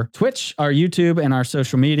our Twitch, our YouTube, and our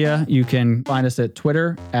social media. You can find us at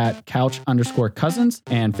Twitter at couch_cousins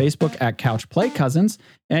and Facebook at couchplaycousins.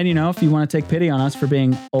 And, if you want to take pity on us for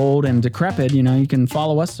being old and decrepit, you can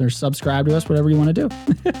follow us or subscribe to us, whatever you want to do.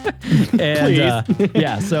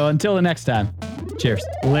 And so until the next time, cheers.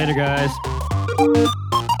 Later, guys.